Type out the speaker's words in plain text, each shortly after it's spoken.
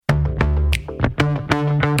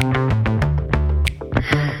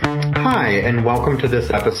and welcome to this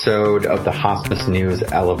episode of the Hospice News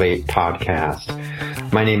Elevate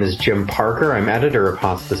podcast. My name is Jim Parker. I'm editor of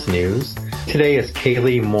Hospice News. Today is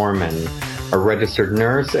Kaylee Moorman, a registered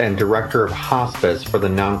nurse and director of hospice for the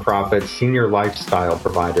nonprofit senior lifestyle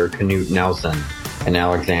provider Canute Nelson in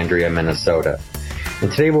Alexandria, Minnesota. And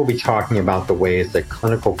today we'll be talking about the ways that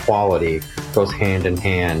clinical quality goes hand in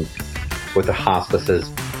hand with the hospice's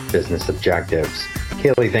business objectives.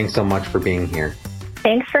 Kaylee, thanks so much for being here.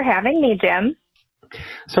 Thanks for having me, Jim.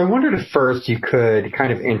 So I wondered if first you could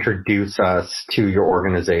kind of introduce us to your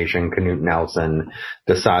organization, Canute Nelson,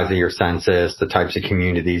 the size of your census, the types of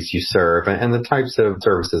communities you serve, and the types of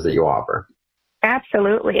services that you offer.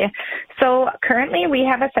 Absolutely. So currently we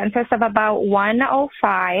have a census of about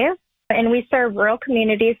 105, and we serve rural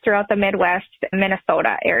communities throughout the Midwest,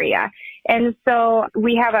 Minnesota area. And so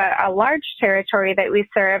we have a large territory that we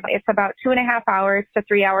serve. It's about 2.5 hours to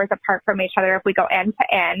 3 hours apart from each other if we go end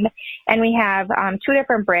to end. And we have two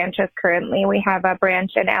different branches currently. We have a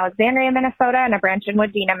branch in Alexandria, Minnesota, and a branch in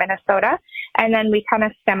Wadena, Minnesota. And then we kind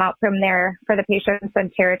of stem out from there for the patients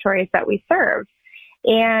and territories that we serve.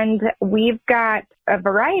 And we've got a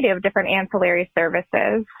variety of different ancillary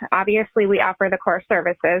services. Obviously, we offer the core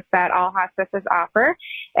services that all hospices offer.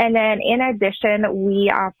 And then in addition, we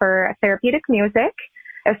offer therapeutic music,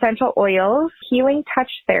 essential oils, healing touch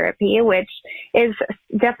therapy, which is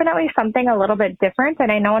definitely something a little bit different.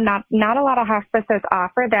 And I know not a lot of hospices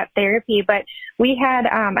offer that therapy, but we had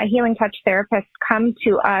a healing touch therapist come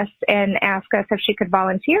to us and ask us if she could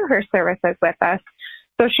volunteer her services with us.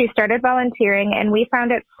 So she started volunteering, and we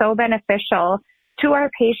found it so beneficial to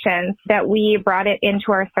our patients that we brought it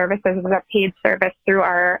into our services as a paid service through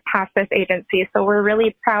our hospice agency. So we're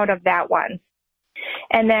really proud of that one.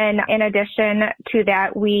 And then in addition to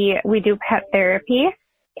that, we do pet therapy.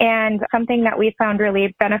 And something that we found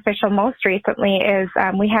really beneficial most recently is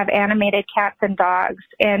we have animated cats and dogs.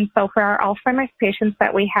 And so for our Alzheimer's patients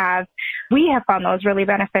that we have found those really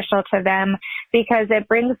beneficial to them because it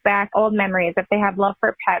brings back old memories if they have love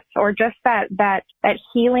for pets or just that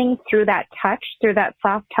healing through that touch, through that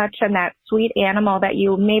soft touch and that sweet animal that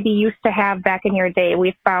you maybe used to have back in your day.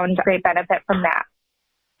 We've found great benefit from that.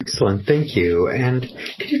 Excellent. Thank you. And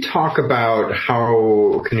could you talk about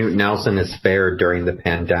how Canute Nelson has fared during the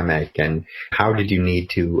pandemic and how did you need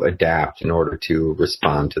to adapt in order to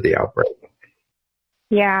respond to the outbreak?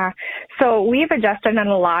 Yeah. So we've adjusted in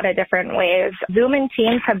a lot of different ways. Zoom and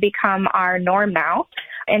Teams have become our norm now.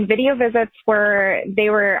 And video visits were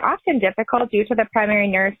often difficult due to the primary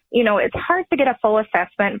nurse. You know, it's hard to get a full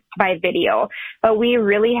assessment by video, but we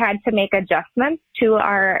really had to make adjustments to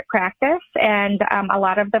our practice. And a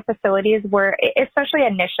lot of the facilities were, especially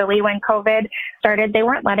initially when COVID started, they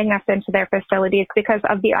weren't letting us into their facilities because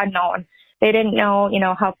of the unknown. They didn't know,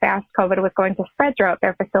 how fast COVID was going to spread throughout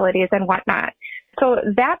their facilities and whatnot. So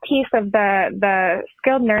that piece of the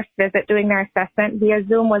skilled nurse visit doing their assessment via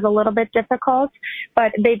Zoom was a little bit difficult,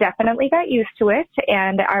 but they definitely got used to it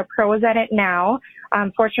and are pros at it now.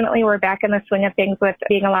 Fortunately, we're back in the swing of things with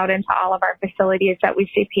being allowed into all of our facilities that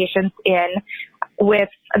we see patients in with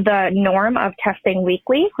the norm of testing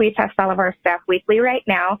weekly. We test all of our staff weekly right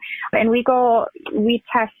now, and we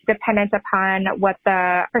test dependent upon what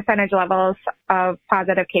the percentage levels of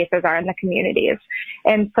positive cases are in the communities.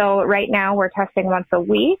 And so right now we're testing once a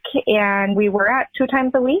week, and we were at 2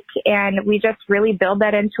 times a week, and we just really build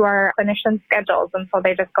that into our clinician schedules. And so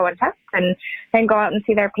they just go and test and then go out and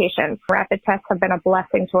see their patients. Rapid tests have been a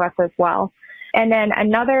blessing to us as well. And then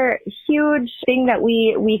another huge thing that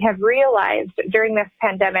we have realized during this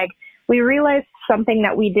pandemic, we realized something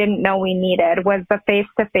that we didn't know we needed was the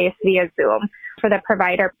face-to-face via Zoom. For the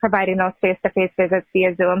provider providing those face-to-face visits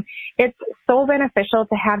via Zoom, it's so beneficial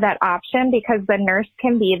to have that option because the nurse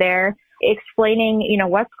can be there explaining,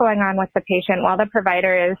 what's going on with the patient while the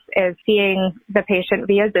provider is seeing the patient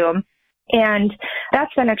via Zoom. And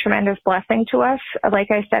that's been a tremendous blessing to us.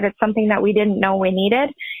 Like I said, it's something that we didn't know we needed,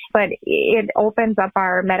 but it opens up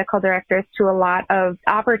our medical directors to a lot of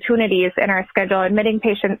opportunities in our schedule, admitting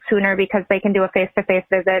patients sooner because they can do a face-to-face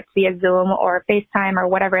visit via Zoom or FaceTime or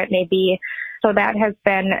whatever it may be. So that has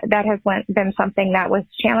been something that was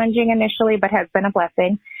challenging initially, but has been a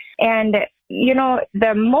blessing. And,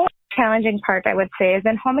 the most challenging part, I would say, is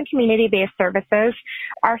in home and community-based services,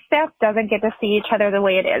 our staff doesn't get to see each other the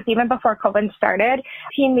way it is. Even before COVID started,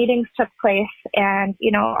 team meetings took place and,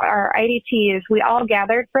 our IDTs, we all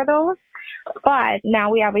gathered for those. But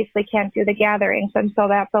now we obviously can't do the gatherings, and so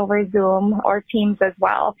that's over Zoom or Teams as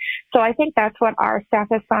well. So I think that's what our staff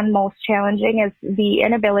has found most challenging is the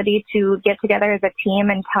inability to get together as a team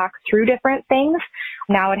and talk through different things.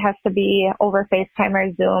 Now it has to be over FaceTime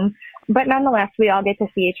or Zoom. But nonetheless, we all get to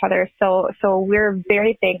see each other. So we're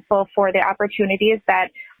very thankful for the opportunities that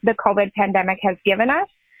the COVID pandemic has given us,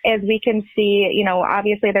 as we can see,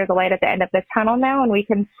 obviously there's a light at the end of the tunnel now, and we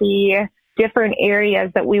can see different areas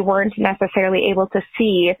that we weren't necessarily able to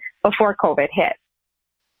see before COVID hit.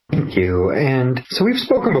 Thank you. And so we've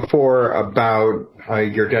spoken before about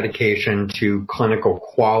your dedication to clinical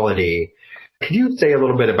quality. Could you say a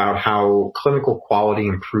little bit about how clinical quality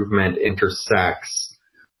improvement intersects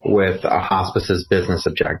with a hospice's business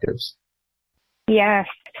objectives? Yes.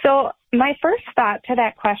 So my first thought to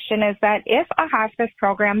that question is that if a hospice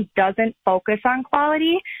program doesn't focus on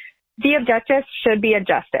quality, the objectives should be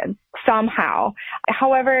adjusted somehow.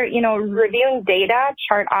 However, reviewing data,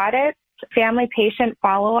 chart audits, family patient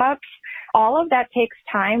follow-ups, all of that takes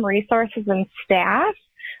time, resources, and staff.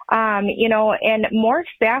 And more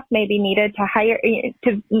staff may be needed to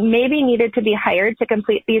be hired to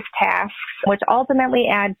complete these tasks, which ultimately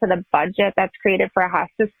add to the budget that's created for a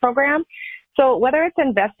hospice program. So whether it's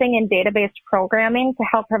investing in database programming to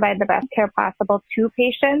help provide the best care possible to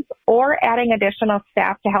patients, or adding additional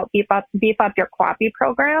staff to help beef up your QAPI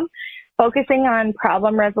program, focusing on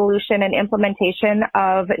problem resolution and implementation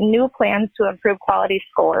of new plans to improve quality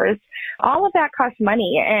scores, all of that costs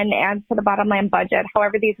money and adds to the bottom line budget.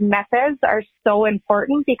 However, these methods are so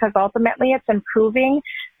important because ultimately it's improving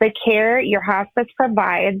the care your hospice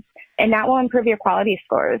provides, and that will improve your quality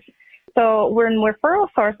scores. So when referral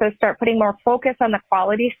sources start putting more focus on the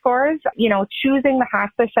quality scores, choosing the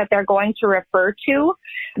hospice that they're going to refer to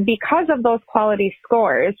because of those quality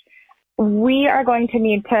scores, we are going to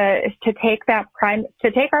need to take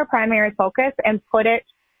our primary focus and put it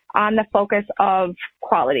on the focus of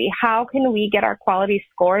quality. How can we get our quality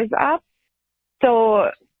scores up so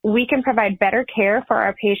we can provide better care for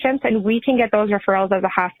our patients and we can get those referrals as a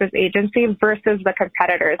hospice agency versus the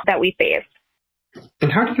competitors that we face?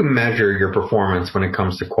 And how do you measure your performance when it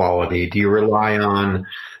comes to quality? Do you rely on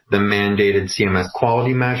the mandated CMS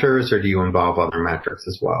quality measures, or do you involve other metrics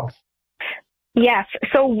as well? Yes.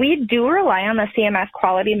 So we do rely on the CMS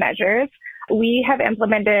quality measures. We have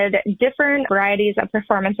implemented different varieties of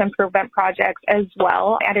performance improvement projects as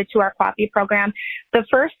well, added to our QAPI program. The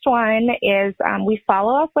first one is we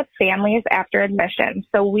follow up with families after admission.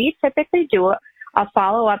 So we typically do a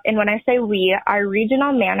follow-up, and when I say we, our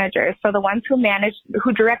regional managers, so the ones who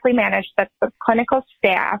directly manage the clinical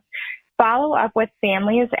staff, follow up with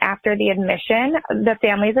families after the admission, the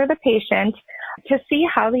families or the patient, to see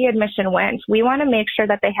how the admission went. We want to make sure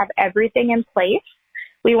that they have everything in place.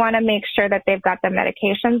 We want to make sure that they've got the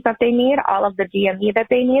medications that they need, all of the DME that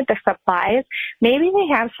they need, the supplies. Maybe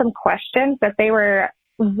they have some questions that they were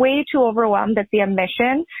way too overwhelmed at the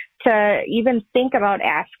admission to even think about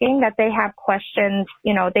asking, that they have questions,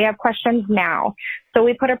 they have questions now. So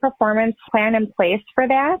we put a performance plan in place for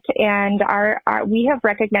that, and we have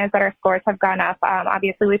recognized that our scores have gone up.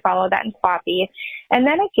 Obviously, we follow that in QAPI. And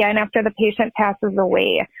then again, after the patient passes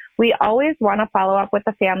away, we always want to follow up with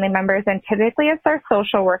the family members, and typically it's our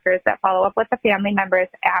social workers that follow up with the family members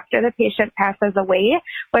after the patient passes away,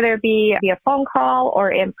 whether it be via phone call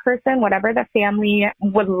or in person, whatever the family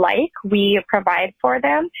would like, we provide for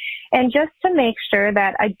them. And just to make sure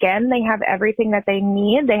that, again, they have everything that they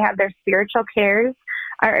need, they have their spiritual cares,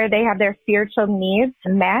 or they have their spiritual needs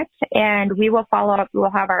met, and we will follow up.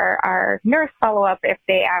 We'll have our nurse follow up if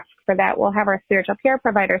they ask for that. We'll have our spiritual care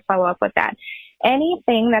providers follow up with that.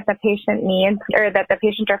 Anything that the patient needs or that the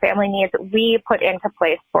patient or family needs, we put into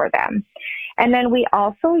place for them. And then we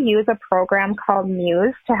also use a program called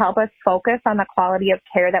Muse to help us focus on the quality of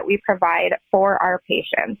care that we provide for our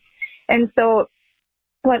patients. And so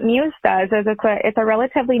what Muse does is it's a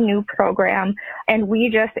relatively new program, and we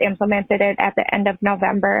just implemented it at the end of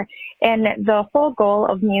November. And the whole goal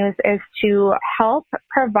of Muse is to help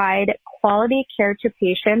provide quality care to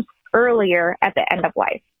patients earlier at the end of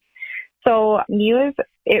life. So Muse,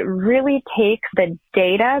 it really takes the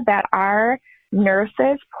data that our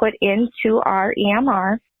nurses put into our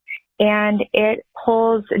EMR, and it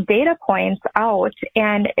pulls data points out.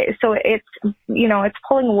 And so it's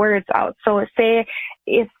pulling words out. So say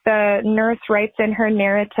if the nurse writes in her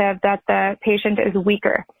narrative that the patient is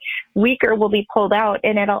weaker will be pulled out,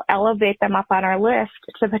 and it'll elevate them up on our list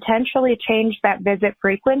to potentially change that visit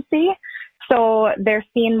frequency, so they're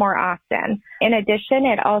seen more often. In addition,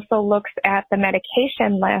 it also looks at the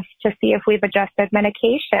medication list to see if we've adjusted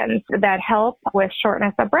medications that help with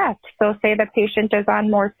shortness of breath. So say the patient is on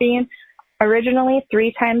morphine originally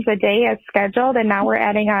 3 times a day as scheduled, and now we're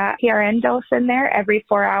adding a PRN dose in there every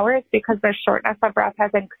 4 hours because their shortness of breath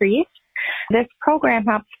has increased. This program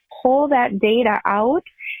helps pull that data out,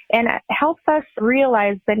 and it helps us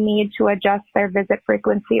realize the need to adjust their visit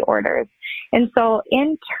frequency orders. And so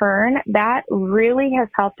in turn, that really has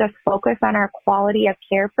helped us focus on our quality of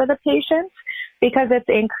care for the patients because it's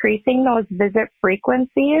increasing those visit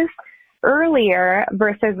frequencies earlier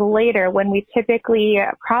versus later when we typically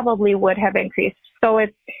probably would have increased. So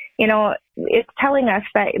it's telling us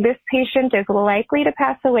that this patient is likely to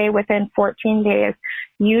pass away within 14 days.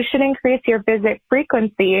 You should increase your visit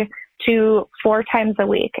frequency to 4 times a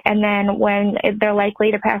week. And then when they're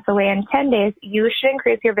likely to pass away in 10 days, you should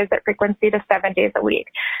increase your visit frequency to 7 days a week.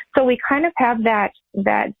 So we kind of have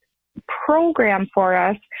that program for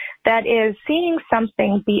us that is seeing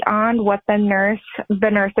something beyond what the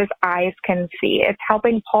nurse's eyes can see. It's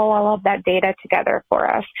helping pull all of that data together for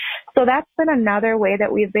us. So that's been another way that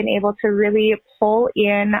we've been able to really pull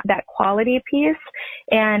in that quality piece.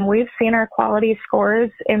 And we've seen our quality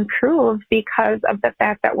scores improve because of the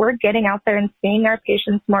fact that we're getting out there and seeing our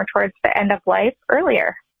patients more towards the end of life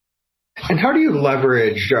earlier. And how do you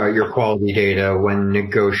leverage your quality data when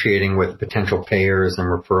negotiating with potential payers and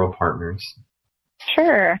referral partners?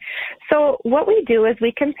 Sure. So what we do is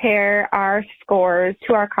we compare our scores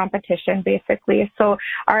to our competition, basically. So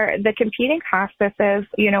the competing hospices,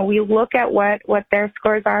 we look at what their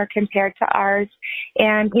scores are compared to ours.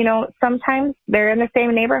 And, sometimes they're in the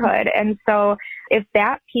same neighborhood. And so if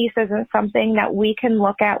that piece isn't something that we can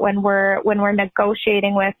look at when we're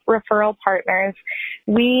negotiating with referral partners,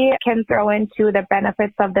 we can throw into the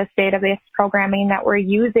benefits of this database programming that we're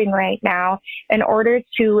using right now in order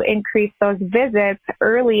to increase those visits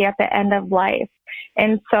early at the end of life.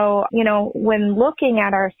 And so, when looking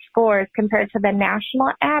at our scores compared to the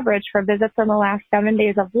national average for visits in the last 7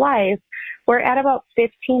 days of life, we're at about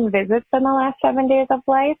 15 visits in the last 7 days of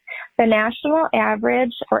life. The national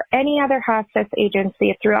average for any other hospice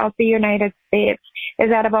agency throughout the United States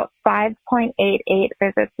is at about 5.88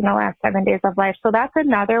 visits in the last 7 days of life. So that's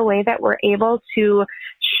another way that we're able to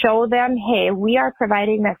show them, hey, we are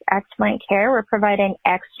providing this excellent care. We're providing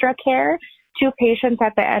extra care to patients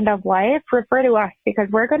at the end of life. Refer to us because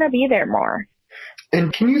we're going to be there more.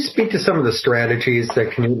 And can you speak to some of the strategies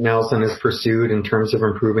that Canute Nelson has pursued in terms of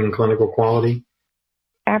improving clinical quality?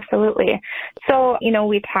 Absolutely. So,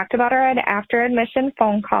 we talked about our after admission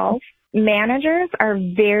phone calls. Managers are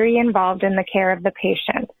very involved in the care of the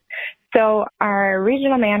patient. So our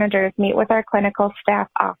regional managers meet with our clinical staff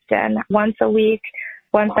often, once a week,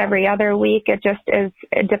 once every other week. It just is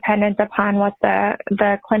dependent upon what the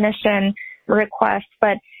clinician requests,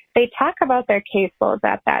 but they talk about their caseloads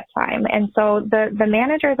at that time. And so the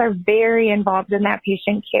managers are very involved in that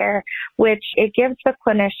patient care, which it gives the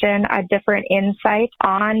clinician a different insight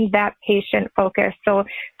on that patient focus. So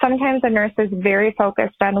sometimes the nurse is very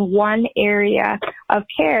focused on one area of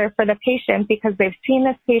care for the patient because they've seen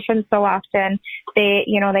this patient so often. They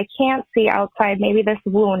can't see outside maybe this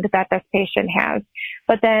wound that this patient has.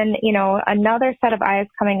 But then, another set of eyes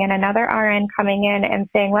coming in, another RN coming in and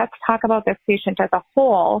saying, let's talk about this patient as a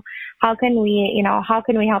whole. How can we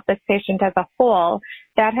help this patient as a whole?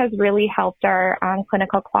 That has really helped our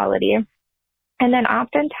clinical quality. And then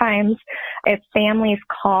oftentimes, if families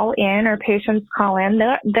call in or patients call in,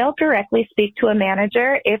 they'll directly speak to a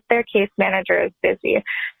manager if their case manager is busy.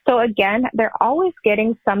 So again, they're always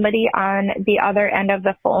getting somebody on the other end of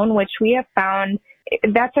the phone, which we have found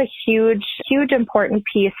that's a huge, huge important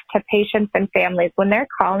piece to patients and families. When they're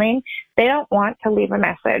calling, they don't want to leave a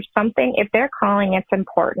message. If they're calling, it's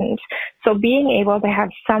important. So being able to have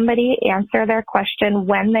somebody answer their question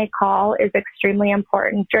when they call is extremely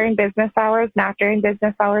important. During business hours, not during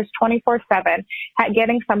business hours, 24/7.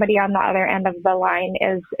 Getting somebody on the other end of the line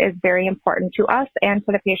is very important to us and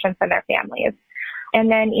to the patients and their families. And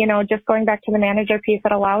then, just going back to the manager piece,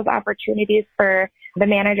 it allows opportunities for the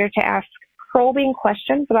manager to ask probing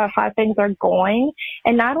questions about how things are going,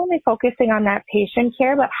 and not only focusing on that patient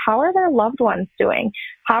care, but how are their loved ones doing?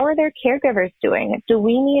 How are their caregivers doing? Do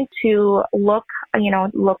we need to look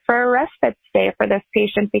for a respite stay for this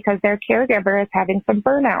patient because their caregiver is having some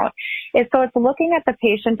burnout? And so it's looking at the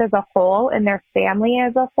patient as a whole and their family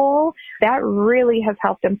as a whole. That really has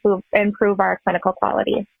helped improve our clinical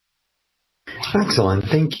quality. Excellent.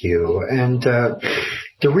 Thank you. And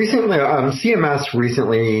CMS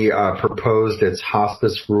recently proposed its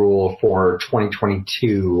hospice rule for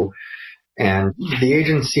 2022, and the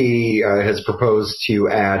agency has proposed to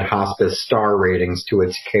add hospice star ratings to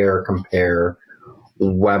its Care Compare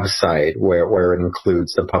website, where it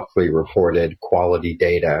includes the publicly reported quality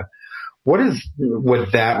data.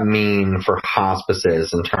 would that mean for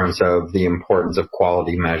hospices in terms of the importance of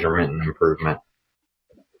quality measurement and improvement?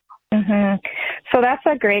 Mm-hmm. So that's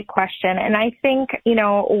a great question. And I think,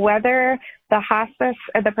 whether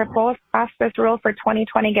the proposed hospice rule for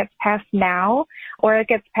 2020 gets passed now or it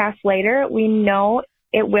gets passed later, we know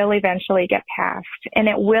it will eventually get passed and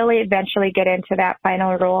it will eventually get into that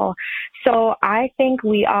final rule. So I think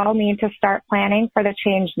we all need to start planning for the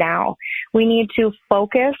change now. We need to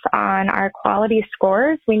focus on our quality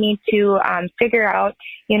scores. We need to figure out,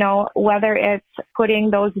 whether it's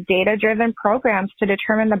putting those data-driven programs to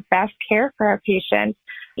determine the best care for our patients.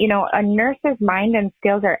 A nurse's mind and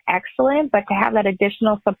skills are excellent, but to have that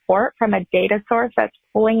additional support from a data source that's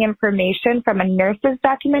pulling information from a nurse's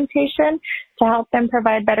documentation to help them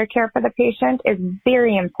provide better care for the patient is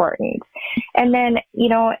very important. And then,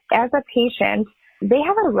 as a patient, they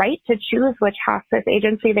have a right to choose which hospice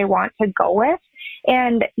agency they want to go with.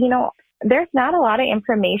 And, there's not a lot of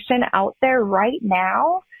information out there right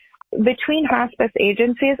now between hospice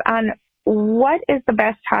agencies on what is the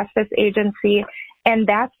best hospice agency, and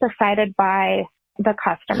that's decided by the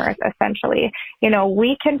customers, essentially.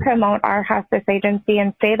 We can promote our hospice agency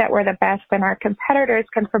and say that we're the best, and our competitors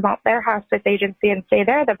can promote their hospice agency and say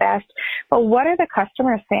they're the best. But what are the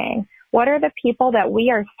customers saying? What are the people that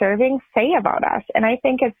we are serving say about us? And I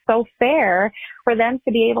think it's so fair for them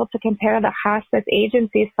to be able to compare the hospice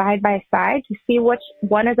agencies side by side to see which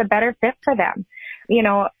one is a better fit for them.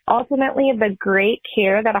 Ultimately, the great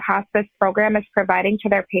care that a hospice program is providing to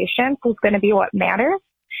their patients is going to be what matters.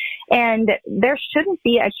 And there shouldn't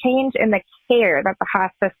be a change in the care that the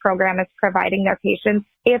hospice program is providing their patients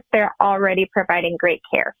if they're already providing great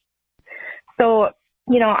care. So,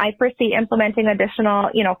 I foresee implementing additional,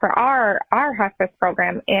 for our hospice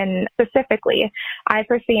program specifically, I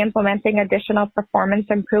foresee implementing additional performance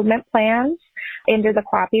improvement plans into the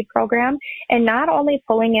QAPI program, and not only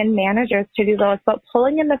pulling in managers to do those, but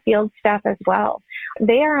pulling in the field staff as well.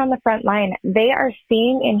 They are on the front line. They are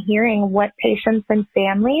seeing and hearing what patients and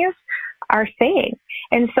families are saying.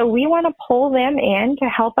 And so we want to pull them in to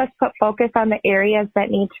help us put focus on the areas that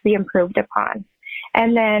need to be improved upon.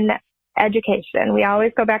 And then education. We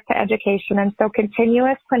always go back to education. And so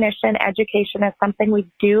continuous clinician education is something we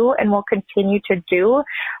do and will continue to do.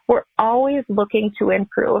 We're always looking to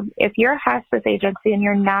improve. If you're a hospice agency and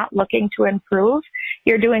you're not looking to improve,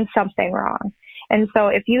 you're doing something wrong. And so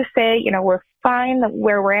if you say, we're fine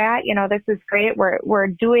where we're at, this is great, we're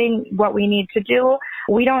doing what we need to do,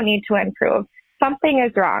 we don't need to improve, something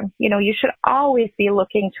is wrong. You should always be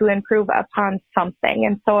looking to improve upon something.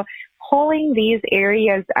 And so pulling these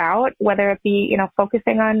areas out, whether it be,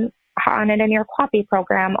 focusing on it in your QAPI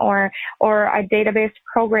program or a database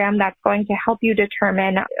program that's going to help you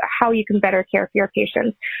determine how you can better care for your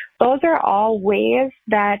patients. Those are all ways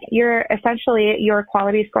that your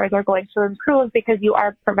quality scores are going to improve because you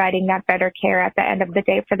are providing that better care at the end of the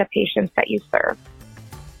day for the patients that you serve.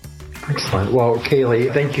 Excellent. Well,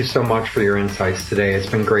 Kaylee, thank you so much for your insights today. It's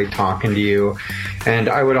been great talking to you. And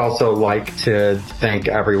I would also like to thank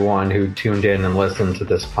everyone who tuned in and listened to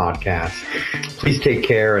this podcast. Please take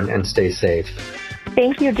care and stay safe.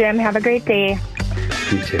 Thank you, Jim. Have a great day.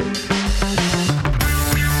 You too.